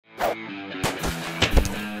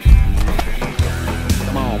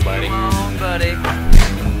buddy.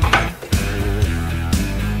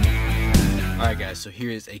 Alright guys, so here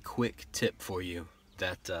is a quick tip for you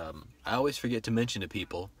that I always forget to mention to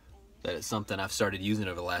people, that it's something I've started using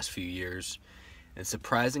over the last few years, and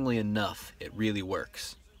surprisingly enough, it really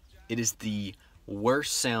works. It is the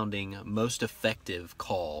worst sounding, most effective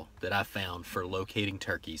call that I found for locating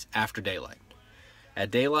turkeys after daylight.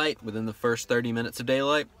 At daylight, within the first 30 minutes of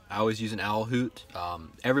daylight, I always use an owl hoot.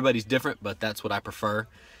 Everybody's different, but that's what I prefer.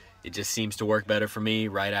 It just seems to work better for me.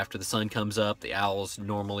 Right after the sun comes up, the owls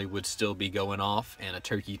normally would still be going off, and a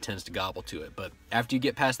turkey tends to gobble to it. But after you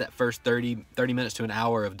get past that first 30 minutes to an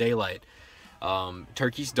hour of daylight,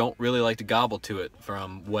 turkeys don't really like to gobble to it,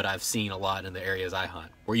 from what I've seen a lot in the areas I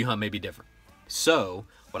hunt. Where you hunt may be different. So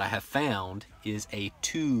what I have found is a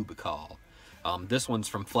tube call. This one's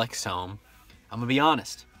from Flextone. I'm gonna be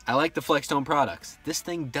honest, I like the Flextone products. This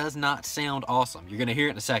thing does not sound awesome. You're gonna hear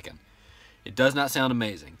it in a second. It does not sound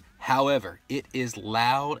amazing. However, it is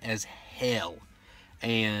loud as hell.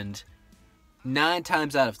 And 9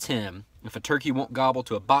 times out of 10, if a turkey won't gobble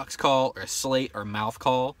to a box call or a slate or mouth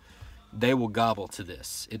call, they will gobble to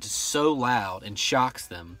this. It's so loud and shocks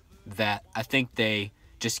them that I think they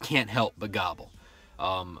just can't help but gobble.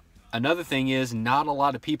 Another thing is, not a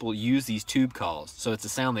lot of people use these tube calls, so it's a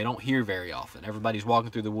sound they don't hear very often. Everybody's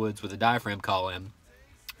walking through the woods with a diaphragm call in,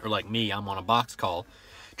 or like me, I'm on a box call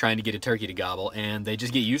trying to get a turkey to gobble, and they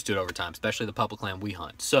just get used to it over time, especially the public land we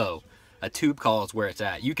hunt. So a tube call is where it's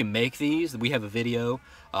at. You can make these. We have a video.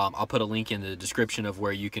 I'll put a link in the description of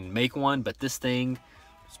where you can make one, but this thing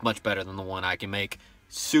is much better than the one I can make.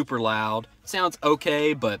 Super loud. Sounds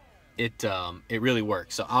okay, but it really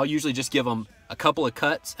works. So I'll usually just give them a couple of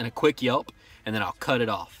cuts and a quick yelp, and then I'll cut it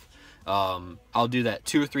off. I'll do that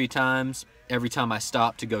 2 or 3 times every time I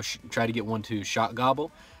stop to go try to get one to shot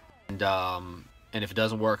gobble, and if it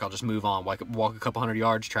doesn't work, I'll just move on, walk a couple hundred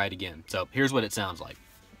yards, try it again. So here's what it sounds like.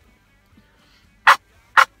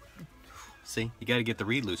 See, you got to get the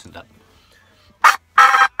reed loosened up.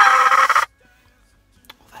 Oh,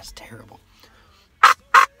 that's terrible.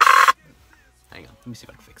 Hang on, let me see if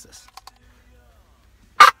I can fix this.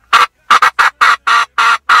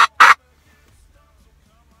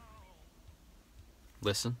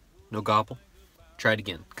 Listen, no gobble. Try it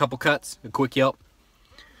again. A couple cuts, a quick yelp.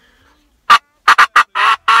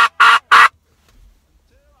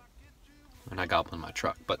 And I gobble in my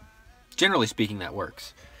truck, but generally speaking, that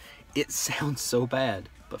works. It sounds so bad,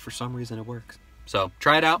 but for some reason it works. So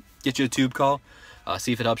try it out, get you a tube call,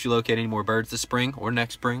 see if it helps you locate any more birds this spring or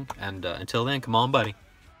next spring, and until then, come on, buddy.